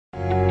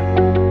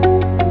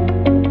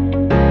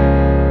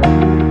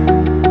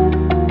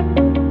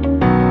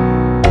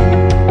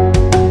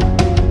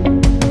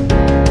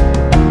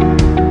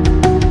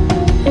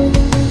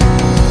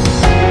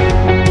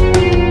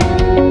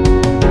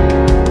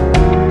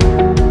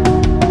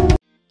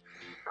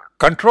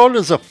Control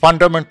is a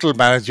fundamental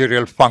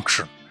managerial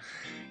function.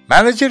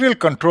 Managerial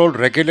control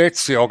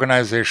regulates the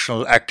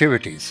organizational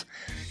activities.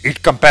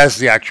 It compares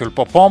the actual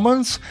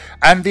performance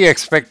and the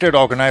expected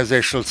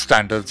organizational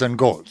standards and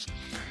goals.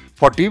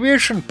 For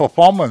deviation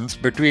performance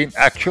between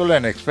actual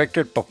and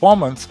expected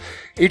performance,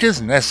 it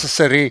is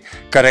necessary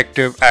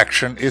corrective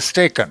action is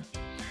taken.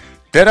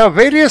 There are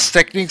various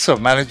techniques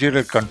of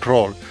managerial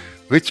control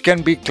which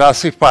can be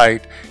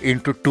classified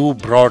into two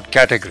broad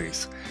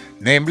categories,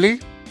 namely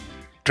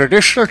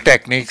traditional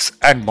techniques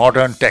and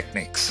modern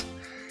techniques.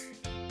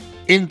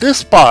 In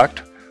this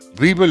part,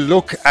 we will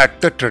look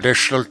at the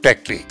traditional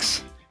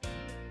techniques.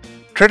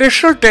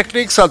 Traditional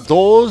techniques are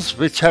those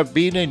which have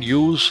been in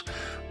use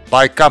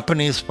by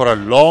companies for a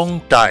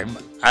long time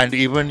and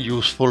even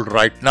useful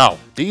right now.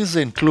 These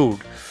include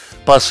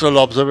personal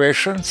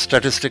observation,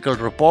 statistical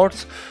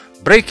reports,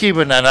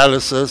 break-even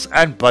analysis,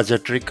 and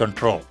budgetary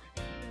control.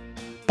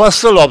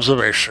 Personal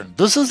observation.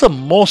 This is the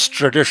most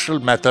traditional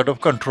method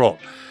of control.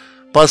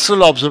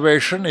 Personal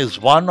observation is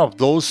one of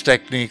those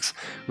techniques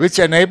which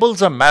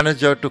enables a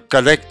manager to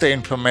collect the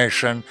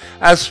information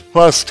as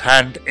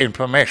first-hand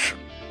information.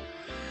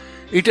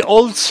 It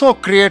also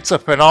creates a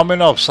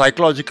phenomenon of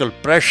psychological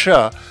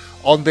pressure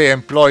on the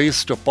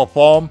employees to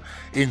perform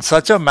in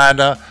such a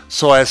manner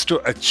so as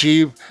to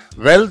achieve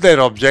well their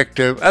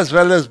objective, as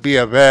well as be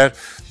aware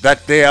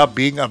that they are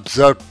being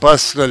observed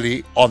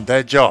personally on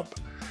their job.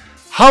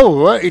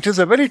 However, it is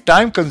a very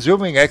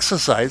time-consuming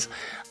exercise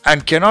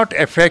and cannot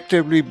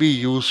effectively be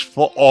used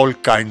for all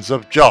kinds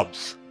of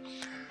jobs.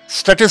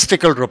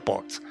 Statistical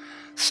reports.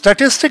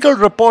 Statistical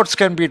reports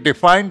can be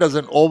defined as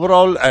an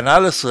overall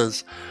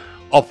analysis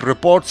of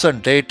reports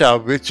and data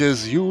which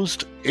is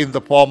used in the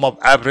form of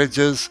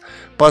averages,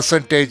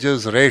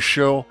 percentages,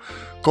 ratio,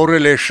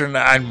 correlation,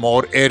 and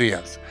more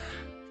areas.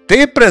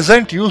 They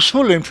present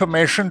useful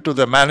information to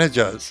the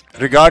managers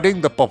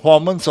regarding the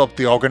performance of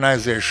the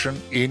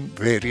organization in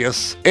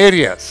various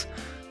areas.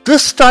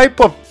 This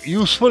type of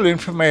useful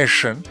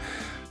information,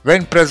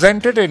 when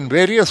presented in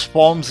various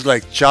forms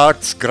like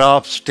charts,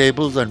 graphs,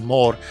 tables, and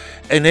more,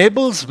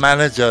 enables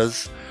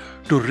managers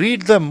to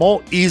read them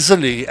more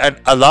easily and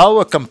allow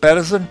a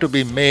comparison to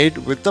be made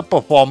with the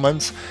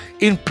performance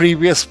in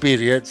previous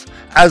periods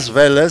as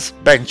well as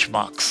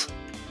benchmarks.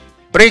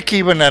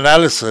 Break-even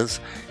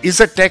analysis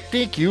is a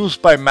technique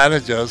used by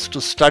managers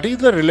to study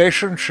the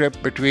relationship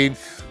between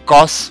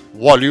costs,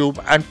 volume,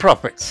 and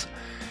profits.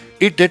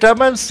 It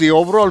determines the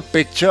overall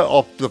picture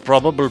of the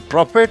probable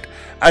profit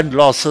and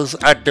losses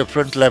at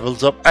different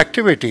levels of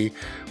activity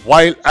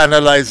while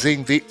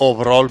analyzing the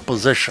overall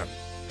position.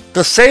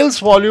 The sales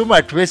volume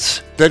at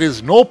which there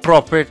is no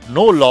profit,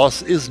 no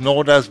loss is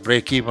known as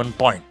break-even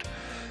point.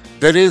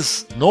 There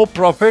is no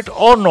profit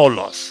or no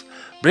loss.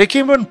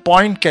 Break-even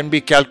point can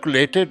be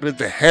calculated with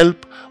the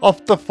help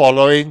of the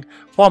following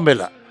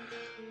formula.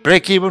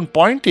 Break-even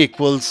point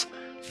equals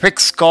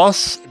fixed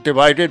costs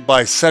divided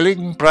by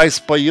selling price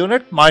per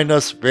unit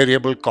minus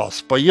variable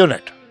cost per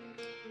unit.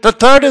 The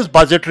third is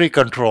budgetary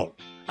control,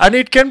 and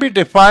it can be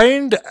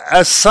defined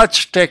as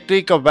such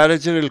technique of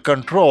managerial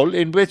control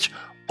in which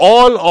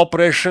all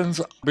operations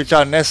which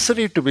are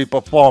necessary to be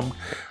performed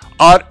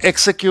are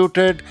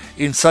executed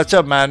in such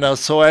a manner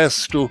so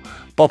as to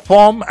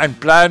perform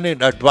and plan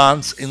in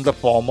advance in the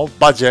form of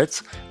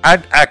budgets,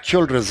 and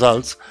actual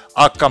results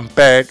are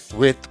compared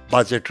with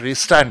budgetary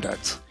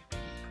standards.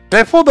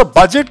 Therefore, the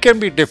budget can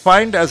be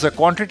defined as a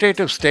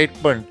quantitative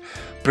statement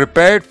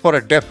prepared for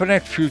a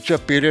definite future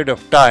period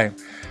of time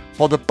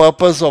for the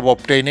purpose of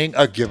obtaining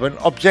a given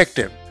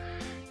objective.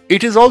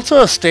 It is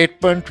also a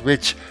statement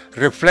which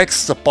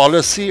reflects the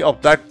policy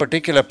of that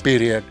particular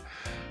period.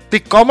 The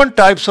common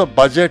types of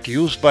budget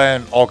used by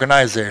an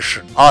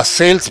organization are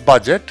sales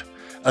budget,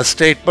 a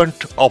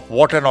statement of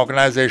what an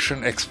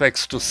organization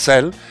expects to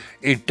sell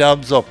in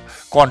terms of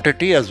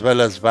quantity as well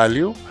as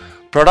value;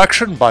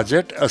 production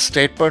budget, a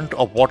statement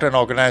of what an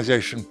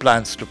organization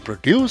plans to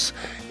produce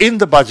in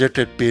the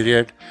budgeted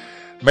period;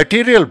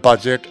 material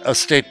budget, a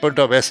statement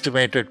of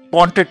estimated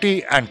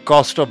quantity and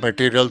cost of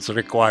materials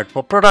required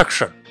for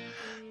production.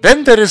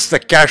 Then there is the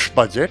cash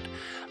budget,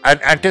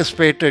 and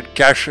anticipated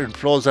cash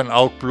inflows and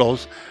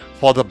outflows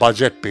for the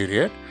budget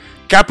period;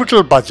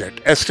 capital budget,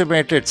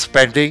 estimated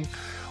spending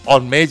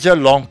on major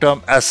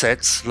long-term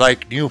assets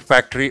like new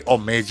factory or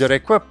major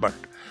equipment;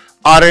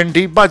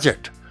 R&D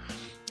budget,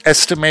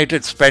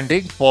 estimated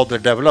spending for the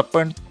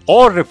development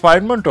or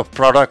refinement of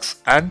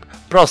products and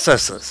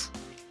processes.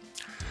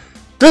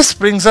 This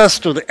brings us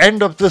to the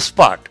end of this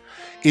part.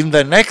 In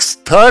the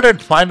next third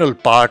and final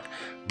part,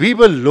 we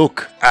will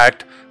look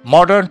at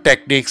modern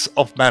techniques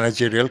of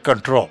managerial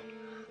control.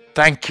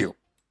 Thank you.